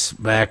hits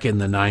back in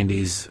the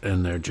 90s,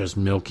 and they're just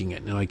milking it.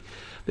 And you're like,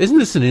 isn't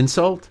this an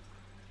insult?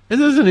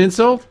 Isn't this an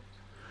insult?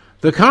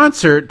 The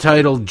concert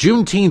titled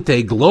Juneteenth,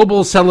 a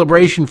global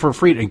celebration for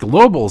freedom. A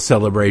global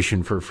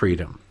celebration for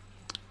freedom.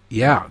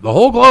 Yeah, the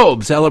whole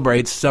globe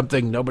celebrates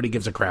something nobody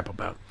gives a crap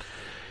about.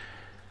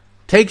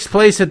 Takes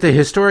place at the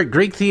historic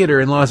Greek Theater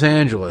in Los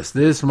Angeles.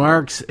 This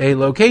marks a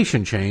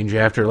location change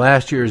after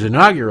last year's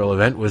inaugural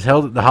event was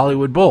held at the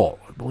Hollywood Bowl.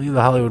 I believe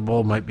the Hollywood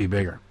Bowl might be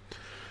bigger.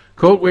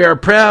 Quote, we are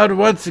proud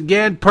once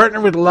again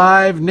partner with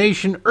Live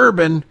Nation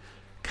Urban.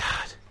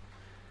 God,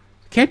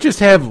 can't just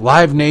have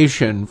Live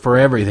Nation for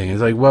everything.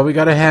 It's like, well, we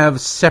got to have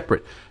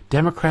separate.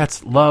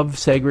 Democrats love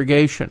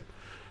segregation.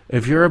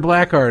 If you're a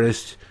black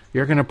artist,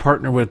 you're going to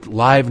partner with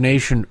Live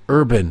Nation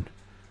Urban.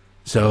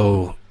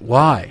 So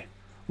why?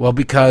 Well,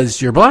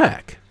 because you're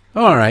black.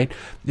 All right.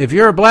 If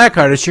you're a black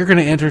artist, you're going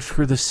to enter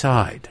through the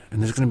side.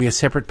 And there's going to be a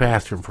separate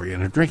bathroom for you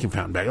and a drinking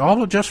fountain bag.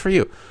 All just for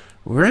you.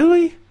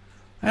 Really?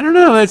 I don't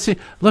know. Let's see.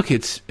 Look,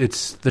 it's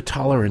the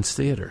tolerance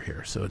theater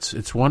here. So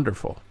it's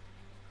wonderful.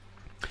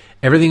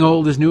 Everything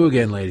old is new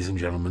again, ladies and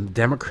gentlemen.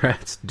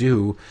 Democrats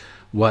do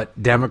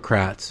what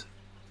Democrats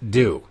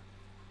do.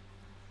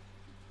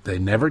 They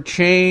never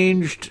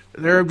changed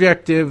their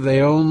objective. They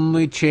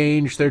only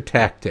changed their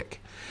tactic.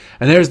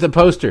 And there's the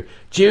poster.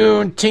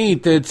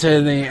 Juneteenth. It's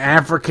in the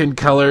African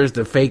colors,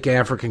 the fake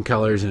African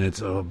colors, and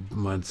it's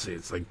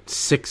like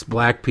 6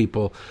 black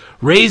people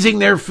raising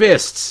their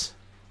fists.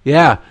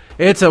 Yeah,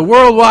 it's a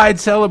worldwide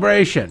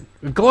celebration,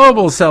 a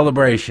global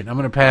celebration. I'm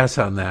going to pass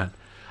on that.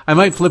 I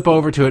might flip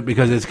over to it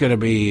because it's going to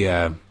be,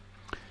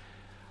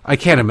 I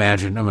can't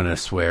imagine, I'm going to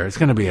swear, it's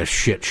going to be a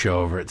shit show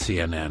over at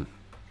CNN.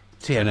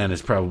 CNN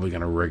is probably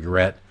going to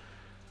regret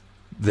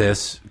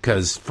this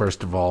because,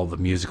 first of all, the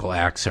musical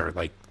acts are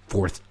like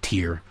 4th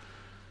tier.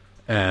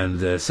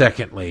 And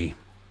secondly,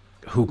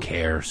 who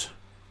cares?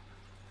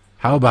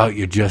 How about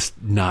you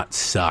just not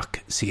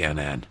suck,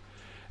 CNN?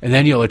 And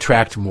then you'll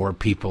attract more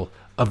people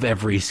of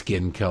every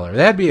skin color.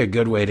 That'd be a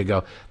good way to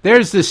go.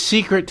 There's the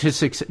secret to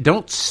success.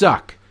 Don't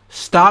suck.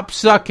 Stop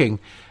sucking,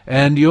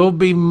 and you'll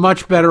be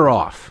much better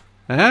off.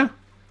 Huh?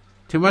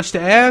 Too much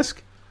to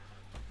ask?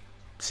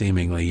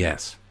 Seemingly,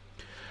 yes.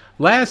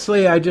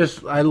 Lastly, I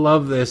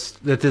love this,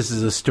 that this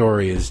is a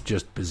story is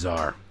just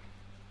bizarre.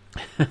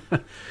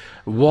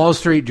 Wall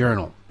Street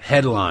Journal,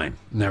 headline,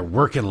 in their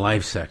work and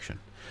life section.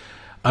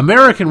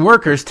 American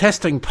workers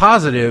testing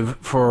positive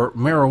for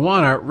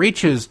marijuana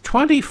reaches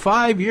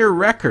 25-year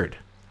record.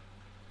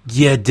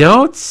 You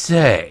don't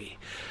say.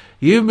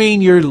 You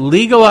mean you're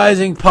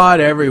legalizing pot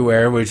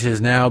everywhere, which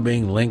is now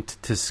being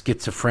linked to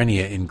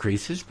schizophrenia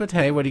increases. But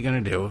hey, what are you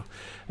going to do?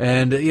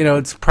 And,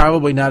 it's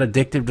probably not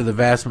addictive to the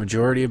vast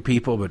majority of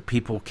people, but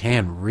people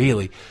can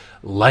really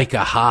like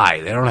a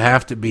high. They don't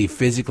have to be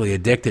physically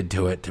addicted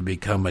to it to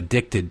become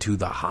addicted to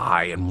the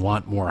high and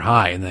want more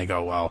high. And they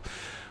go, well,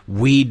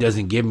 weed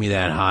doesn't give me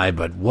that high,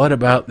 but what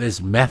about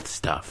this meth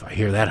stuff? I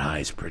hear that high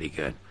is pretty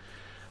good.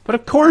 But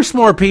of course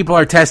more people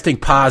are testing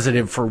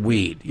positive for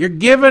weed. You're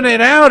giving it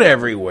out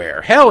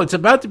everywhere. Hell, it's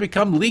about to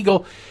become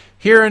legal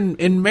here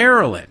in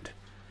Maryland.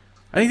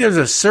 I think there's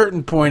a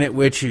certain point at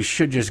which you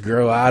should just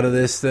grow out of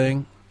this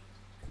thing.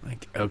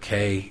 Like,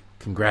 okay,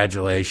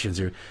 congratulations,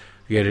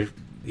 you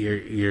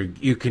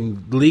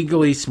can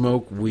legally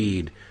smoke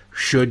weed.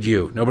 Should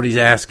you? Nobody's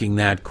asking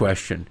that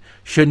question.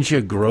 Shouldn't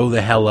you grow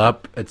the hell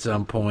up at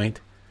some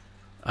point?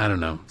 I don't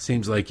know.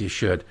 Seems like you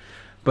should.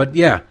 But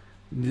yeah,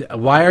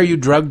 why are you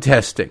drug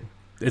testing?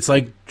 It's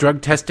like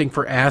drug testing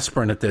for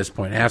aspirin at this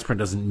point. Aspirin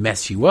doesn't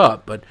mess you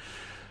up, but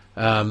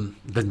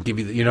doesn't give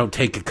you don't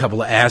take a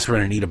couple of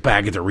aspirin and eat a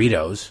bag of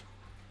Doritos.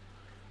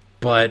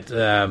 But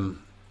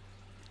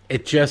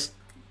it just,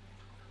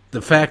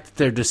 the fact that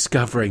they're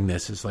discovering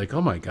this is like,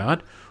 oh my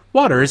God,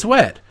 water is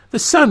wet. The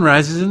sun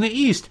rises in the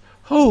east.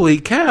 Holy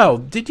cow,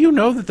 did you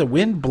know that the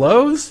wind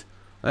blows?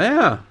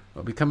 Yeah,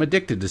 I'll become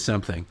addicted to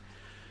something.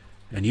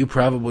 And you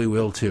probably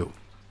will too.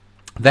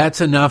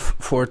 That's enough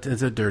for,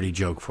 it's a dirty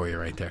joke for you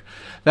right there.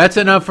 That's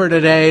enough for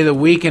today. The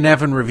Week in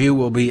Effin' Review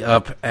will be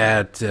up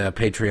at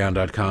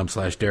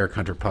patreon.com/Derek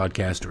Hunter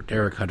Podcast or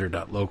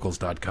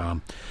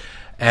derekhunter.locals.com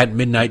at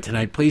midnight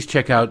tonight. Please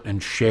check out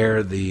and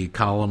share the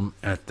column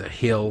at The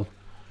Hill.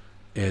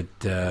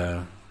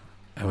 I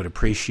would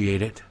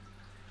appreciate it.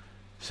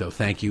 So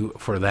thank you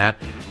for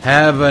that.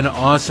 Have an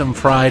awesome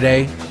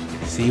Friday.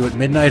 See you at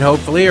midnight,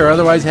 hopefully, or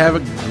otherwise have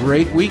a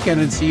great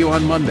weekend and see you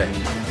on Monday.